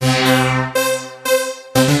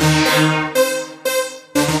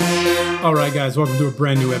All right, guys, welcome to a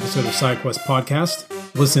brand new episode of SideQuest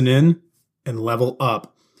Podcast. Listen in and level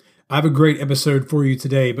up. I have a great episode for you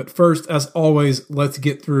today, but first, as always, let's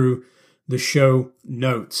get through the show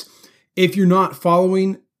notes. If you're not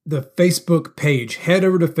following the Facebook page, head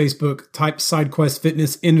over to Facebook, type SideQuest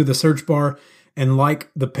Fitness into the search bar, and like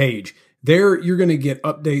the page. There, you're going to get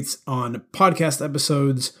updates on podcast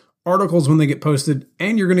episodes, articles when they get posted,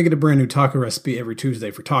 and you're going to get a brand new taco recipe every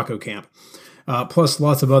Tuesday for Taco Camp. Plus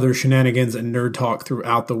lots of other shenanigans and nerd talk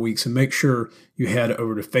throughout the week, so make sure you head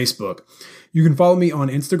over to Facebook. You can follow me on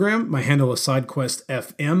Instagram. My handle is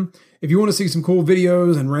SideQuestFM. If you want to see some cool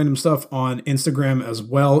videos and random stuff on Instagram as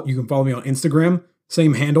well, you can follow me on Instagram.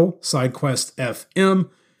 Same handle, SideQuestFM.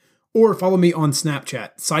 Or follow me on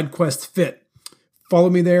Snapchat, SideQuestFit. Follow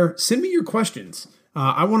me there. Send me your questions.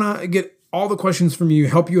 I want to get all the questions from you,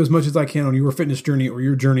 help you as much as I can on your fitness journey or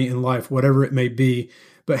your journey in life, whatever it may be.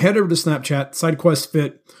 But head over to Snapchat,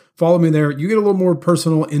 SideQuestFit. Follow me there. You get a little more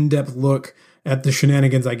personal, in-depth look at the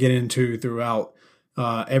shenanigans I get into throughout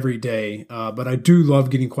every day. But I do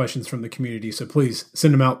love getting questions from the community, so please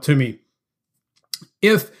send them out to me.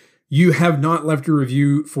 If you have not left a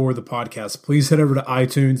review for the podcast, please head over to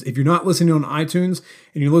iTunes. If you're not listening on iTunes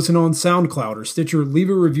and you're listening on SoundCloud or Stitcher,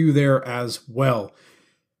 leave a review there as well.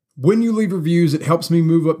 When you leave reviews, it helps me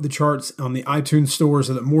move up the charts on the iTunes store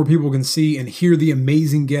so that more people can see and hear the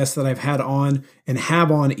amazing guests that I've had on and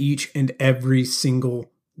have on each and every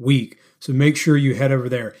single week. So make sure you head over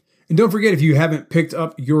there. And don't forget, if you haven't picked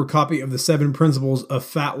up your copy of the 7 Principles of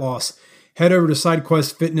Fat Loss, head over to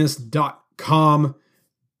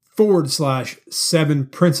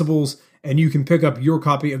sidequestfitness.com/7 principles, and you can pick up your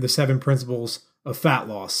copy of the 7 Principles of Fat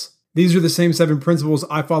Loss. These are the same 7 principles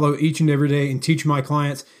I follow each and every day and teach my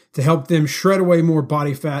clients to help them shred away more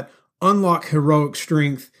body fat, unlock heroic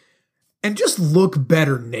strength, and just look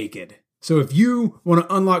better naked. So if you want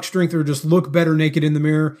to unlock strength or just look better naked in the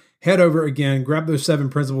mirror, head over again, grab those 7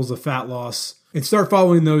 principles of fat loss, and start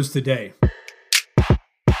following those today.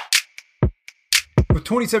 With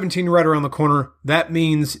 2017 right around the corner, that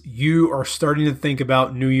means you are starting to think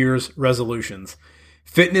about New Year's resolutions.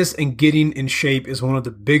 Fitness and getting in shape is one of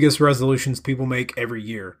the biggest resolutions people make every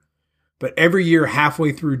year. But every year,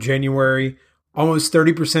 halfway through January, almost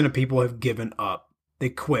 30% of people have given up. They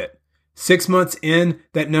quit. 6 months in,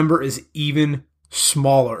 that number is even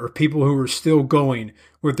smaller, or people who are still going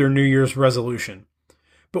with their New Year's resolution.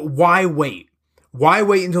 But why wait? Why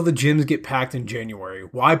wait until the gyms get packed in January?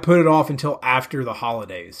 Why put it off until after the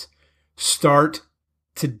holidays? Start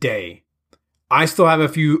today. I still have a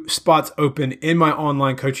few spots open in my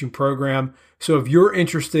online coaching program. So if you're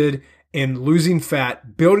interested in losing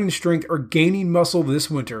fat, building strength, or gaining muscle this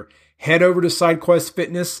winter, head over to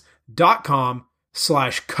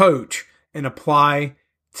sidequestfitness.com/coach and apply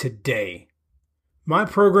today. My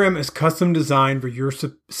program is custom designed for your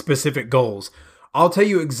specific goals. I'll tell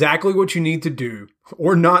you exactly what you need to do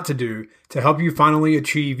or not to do to help you finally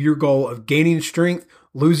achieve your goal of gaining strength,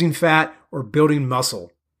 losing fat, or building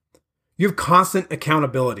muscle. You have constant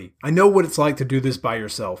accountability. I know what it's like to do this by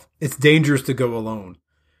yourself. It's dangerous to go alone.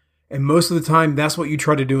 And most of the time, that's what you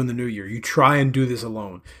try to do in the new year. You try and do this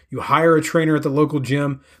alone. You hire a trainer at the local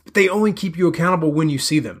gym, but they only keep you accountable when you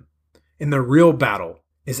see them. And the real battle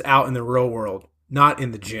is out in the real world, not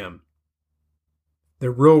in the gym.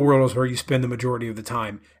 The real world is where you spend the majority of the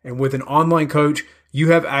time. And with an online coach,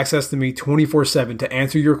 you have access to me 24/7 to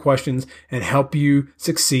answer your questions and help you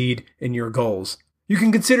succeed in your goals. You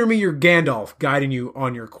can consider me your Gandalf guiding you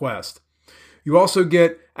on your quest. You also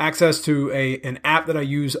get access to an app that I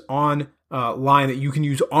use online that you can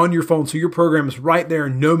use on your phone. So your program is right there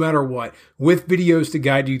no matter what, with videos to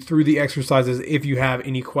guide you through the exercises if you have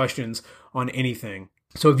any questions on anything.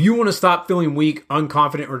 So if you want to stop feeling weak,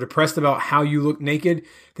 unconfident, or depressed about how you look naked,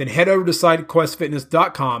 then head over to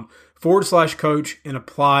sidequestfitness.com/coach and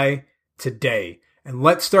apply today. And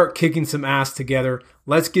let's start kicking some ass together.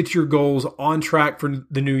 Let's get your goals on track for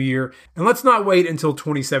the new year. And let's not wait until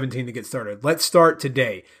 2017 to get started. Let's start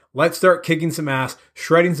today. Let's start kicking some ass,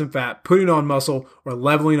 shredding some fat, putting on muscle, or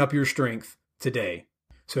leveling up your strength today.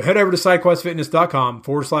 So head over to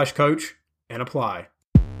sidequestfitness.com/coach and apply.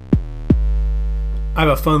 I have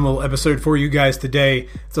a fun little episode for you guys today.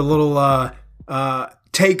 It's a little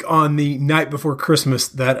take on the night before Christmas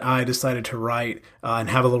that I decided to write and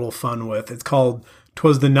have a little fun with. It's called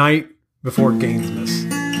 "'Twas the Night Before Gainesmas."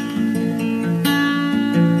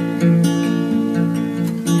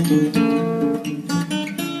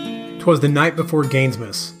 'Twas the night before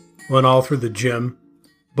Gainesmas, when all through the gym,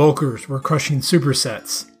 bulkers were crushing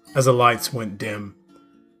supersets as the lights went dim.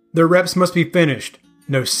 Their reps must be finished,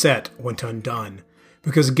 no set went undone,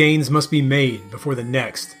 because gains must be made before the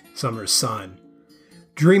next summer's sun.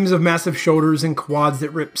 Dreams of massive shoulders and quads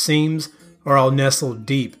that rip seams are all nestled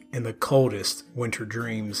deep in the coldest winter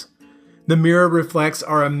dreams. The mirror reflects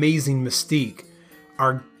our amazing mystique.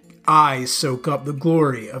 Our eyes soak up the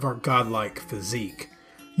glory of our godlike physique.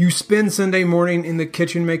 You spend Sunday morning in the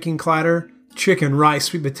kitchen making clatter, chicken, rice,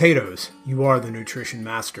 sweet potatoes, you are the nutrition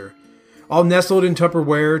master. All nestled in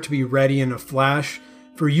Tupperware to be ready in a flash,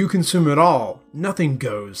 for you consume it all, nothing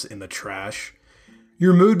goes in the trash.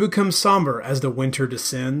 Your mood becomes somber as the winter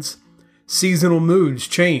descends. Seasonal moods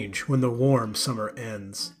change when the warm summer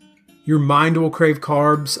ends. Your mind will crave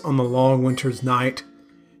carbs on the long winter's night.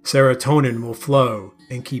 Serotonin will flow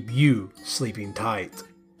and keep you sleeping tight.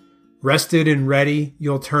 Rested and ready,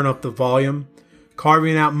 you'll turn up the volume,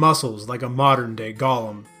 carving out muscles like a modern-day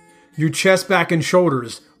golem. Your chest, back, and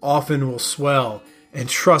shoulders often will swell, and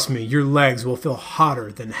trust me, your legs will feel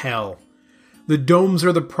hotter than hell. The domes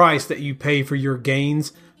are the price that you pay for your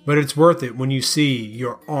gains, but it's worth it when you see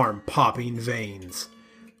your arm-popping veins.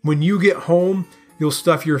 When you get home, you'll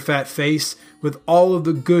stuff your fat face with all of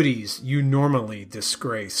the goodies you normally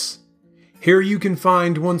disgrace. Here you can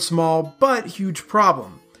find one small but huge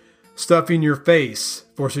problem. Stuffing your face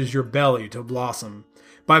forces your belly to blossom.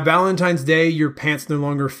 By Valentine's Day, your pants no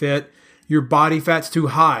longer fit. Your body fat's too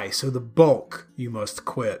high, so the bulk you must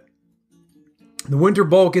quit. The winter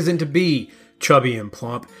bulk isn't to be chubby and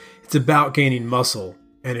plump. It's about gaining muscle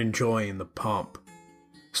and enjoying the pump.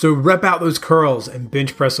 So rep out those curls and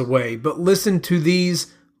bench press away, but listen to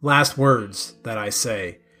these last words that I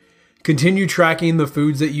say. Continue tracking the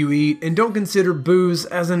foods that you eat, and don't consider booze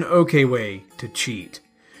as an okay way to cheat.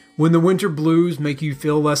 When the winter blues make you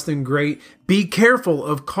feel less than great, be careful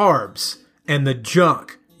of carbs and the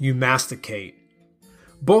junk you masticate.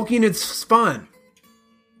 Bulking is fun.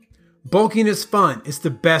 Bulking is fun. It's the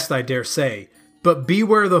best I dare say. But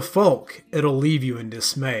beware the folk. It'll leave you in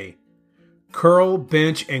dismay. Curl,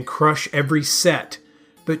 bench, and crush every set.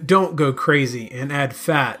 But don't go crazy and add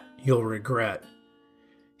fat you'll regret.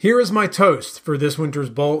 Here is my toast for this winter's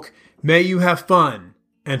bulk. May you have fun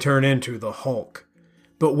and turn into the Hulk.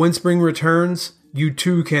 But when spring returns, you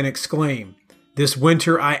too can exclaim, this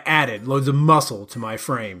winter I added loads of muscle to my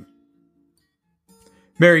frame.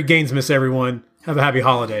 Merry Gainesmas, everyone. Have a happy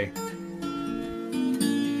holiday.